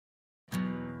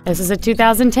This is a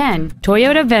 2010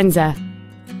 Toyota Venza.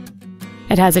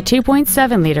 It has a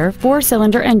 2.7-liter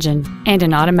four-cylinder engine and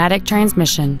an automatic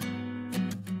transmission.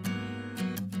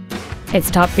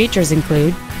 Its top features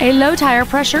include a low tire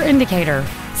pressure indicator,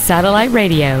 satellite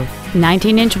radio,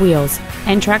 19-inch wheels,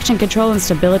 and traction control and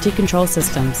stability control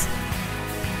systems.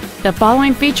 The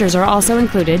following features are also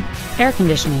included: air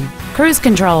conditioning, cruise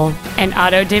control, an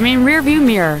auto-dimming rear-view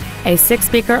mirror, a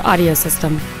 6-speaker audio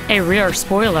system, a rear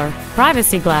spoiler,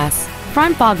 privacy glass,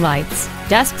 front fog lights,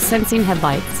 dusk sensing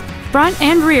headlights, front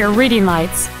and rear reading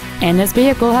lights, and this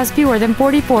vehicle has fewer than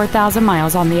 44,000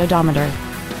 miles on the odometer.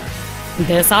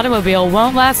 This automobile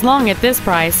won't last long at this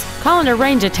price. Call and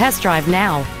arrange a test drive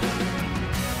now.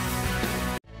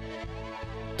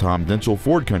 Tom Denchel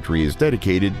Ford Country is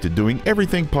dedicated to doing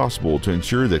everything possible to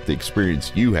ensure that the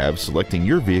experience you have selecting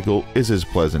your vehicle is as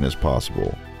pleasant as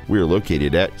possible. We are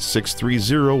located at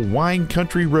 630 Wine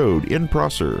Country Road in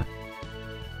Prosser.